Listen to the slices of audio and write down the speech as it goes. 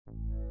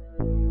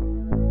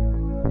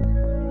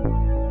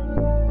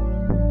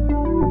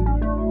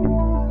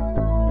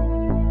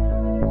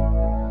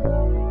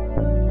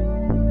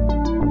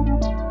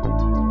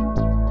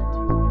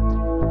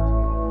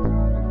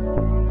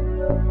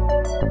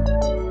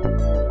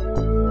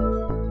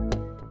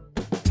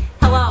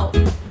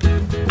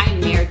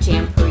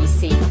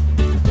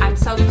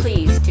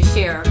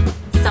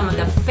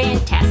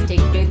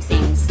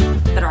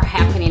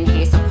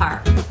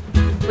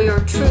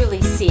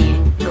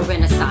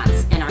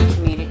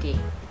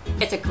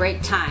it's a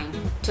great time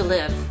to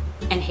live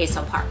in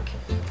Hazel Park.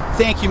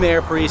 Thank you,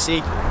 Mayor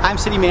Parisi. I'm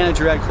City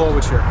Manager Ed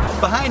Klobuchar.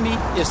 Behind me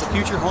is the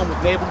future home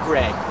of Mabel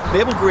Gray.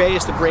 Mabel Gray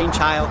is the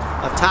brainchild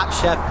of top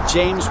chef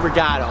James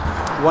Regato,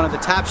 one of the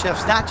top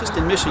chefs not just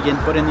in Michigan,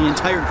 but in the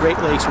entire Great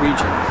Lakes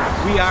region.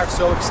 We are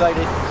so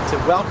excited to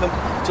welcome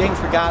James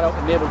Regato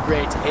and Mabel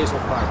Gray to Hazel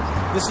Park.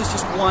 This is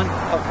just one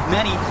of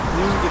many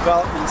new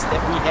developments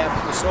that we have.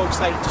 We're so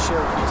excited to share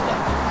with you today.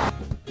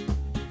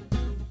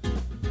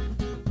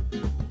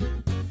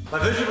 My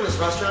vision for this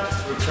restaurant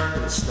is to return to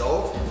the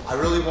stove. I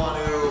really want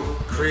to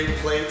create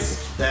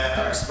plates that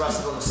are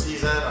expressive of the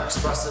season, are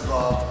expressive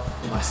of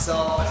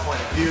myself, my point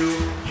of view,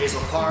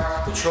 Hazel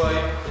Park, Detroit.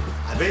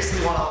 I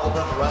basically want to open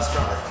up a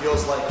restaurant that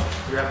feels like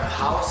you're at my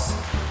house.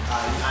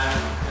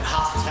 And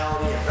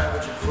hospitality and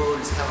beverage and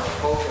food is kind of the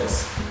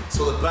focus.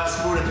 So the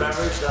best food and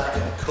beverage that I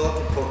can cook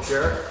and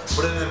procure,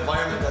 but in an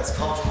environment that's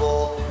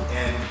comfortable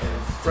and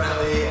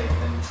friendly and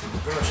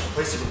pretty much a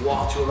place you can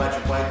walk to, ride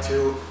your bike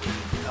to.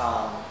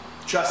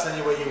 Dress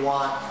any way you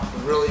want,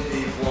 and really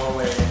be blown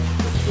away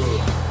with food.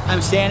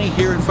 I'm standing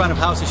here in front of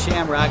House of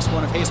Shamrocks,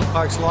 one of Hazel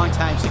Park's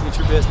longtime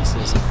signature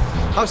businesses.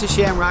 House of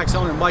Shamrocks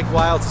owner Mike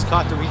Wilds has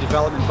caught the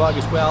redevelopment bug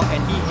as well,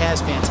 and he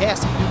has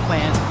fantastic new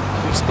plans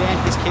to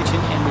expand his kitchen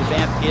and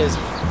revamp his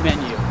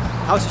menu.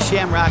 House of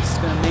Shamrocks has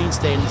been a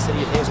mainstay in the city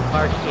of Hazel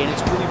Park, and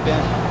it's really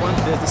been one of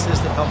the businesses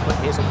that helped put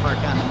Hazel Park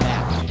on the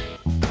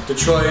map.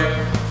 Detroit,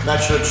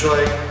 Metro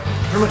Detroit,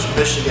 pretty much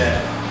Michigan.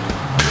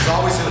 It's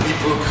always going to be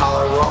blue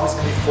collar, we're always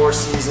going to be Four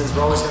Seasons,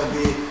 we're always going to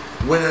be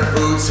winter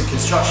boots and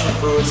construction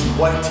boots and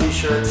white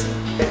t-shirts.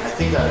 I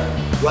think our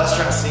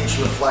restaurant scene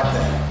should reflect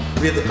that.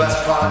 We have the best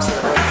products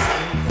that I've ever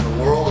seen in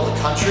the world or the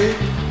country,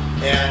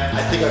 and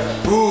I think our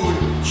food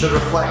should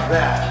reflect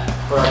that,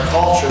 but our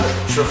culture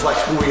should reflect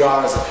who we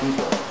are as a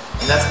people.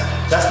 And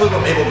that's really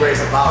what Mabel Gray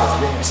is about,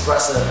 is being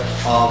expressive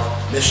of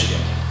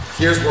Michigan.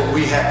 Here's what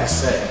we have to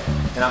say,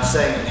 and I'm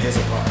saying it in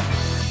Hazel Park.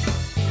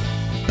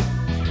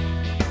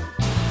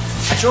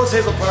 I chose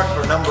Hazel Park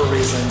for a number of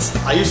reasons.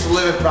 I used to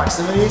live in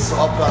proximity, so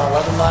up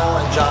 11 Mile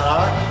and John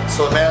R.,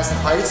 so in Madison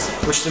Heights,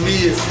 which to me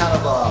is kind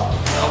of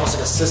almost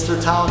like a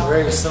sister town,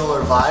 very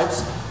similar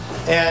vibes.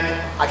 And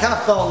I kind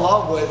of fell in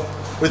love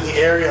with the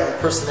area, the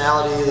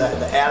personality,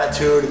 the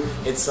attitude.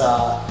 It's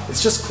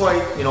just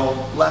quite,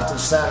 left of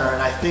center,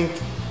 and I think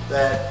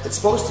that it's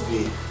supposed to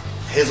be.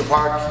 Hazel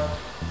Park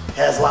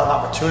has a lot of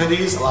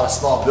opportunities, a lot of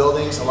small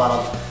buildings, a lot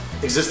of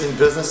existing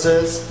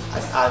businesses.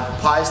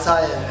 Pies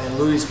Tie and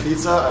Louie's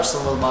Pizza are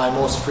some of my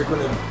most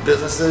frequented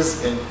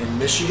businesses in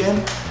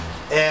Michigan,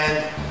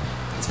 and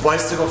it's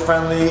bicycle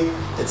friendly.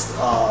 It's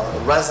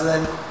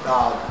resident,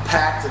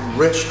 packed and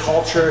rich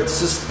culture.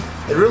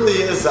 It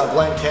really is a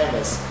blank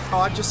canvas.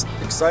 I'm just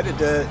excited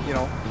to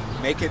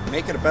make it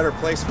a better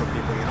place for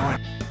people.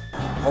 And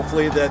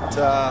hopefully that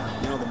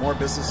the more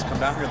businesses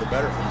come down here, the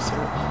better for the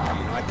city.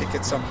 I think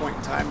at some point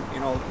in time,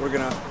 we're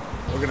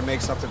gonna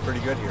make something pretty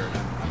good here, and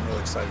I'm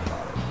really excited about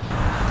it.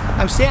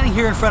 I'm standing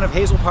here in front of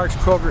Hazel Park's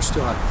Kroger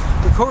store.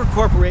 The Kroger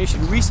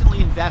Corporation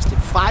recently invested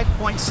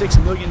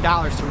 $5.6 million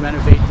to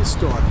renovate this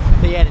store.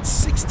 They added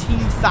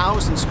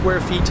 16,000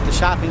 square feet to the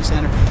shopping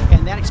center,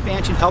 and that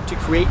expansion helped to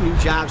create new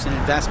jobs and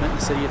investment in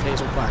the city of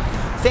Hazel Park.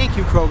 Thank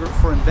you, Kroger,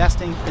 for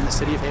investing in the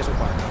city of Hazel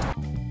Park.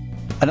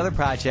 Another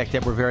project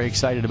that we're very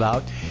excited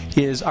about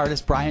is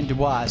artist Brian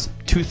Dubois'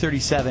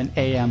 237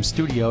 AM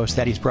Studios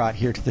that he's brought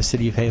here to the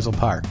city of Hazel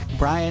Park.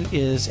 Brian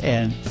is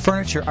a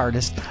furniture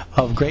artist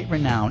of great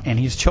renown, and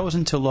he's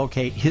chosen to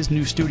locate his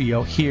new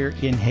studio here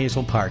in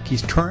Hazel Park.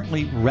 He's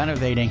currently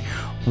renovating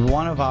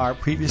one of our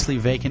previously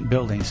vacant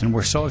buildings, and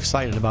we're so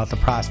excited about the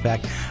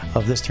prospect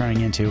of this turning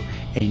into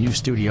a new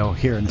studio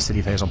here in the city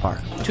of Hazel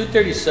Park.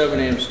 237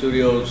 AM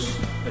Studios,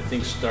 I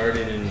think,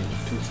 started in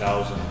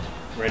 2000.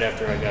 Right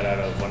after I got out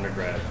of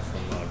undergrad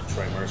from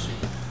Detroit Mercy.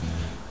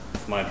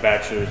 My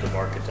bachelor's of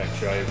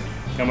architecture. I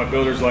got my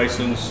builder's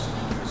license,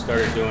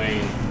 started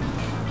doing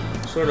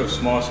sort of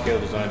small-scale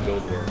design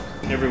build work.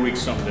 Every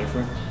week's something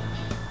different,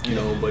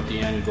 but the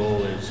end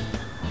goal is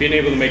being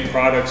able to make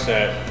products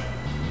that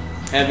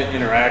have an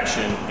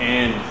interaction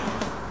and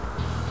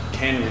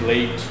can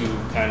relate to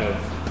kind of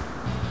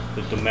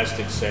the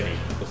domestic setting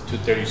with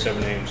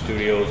 237 AM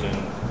Studios and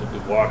the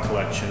Dubois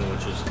collection,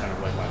 which is kind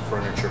of like my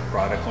furniture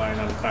product line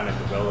I'm kind of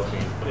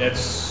developing.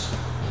 That's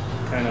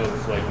kind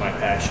of like my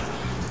passion.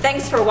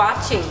 Thanks for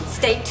watching.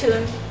 Stay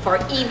tuned for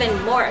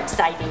even more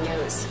exciting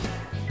news.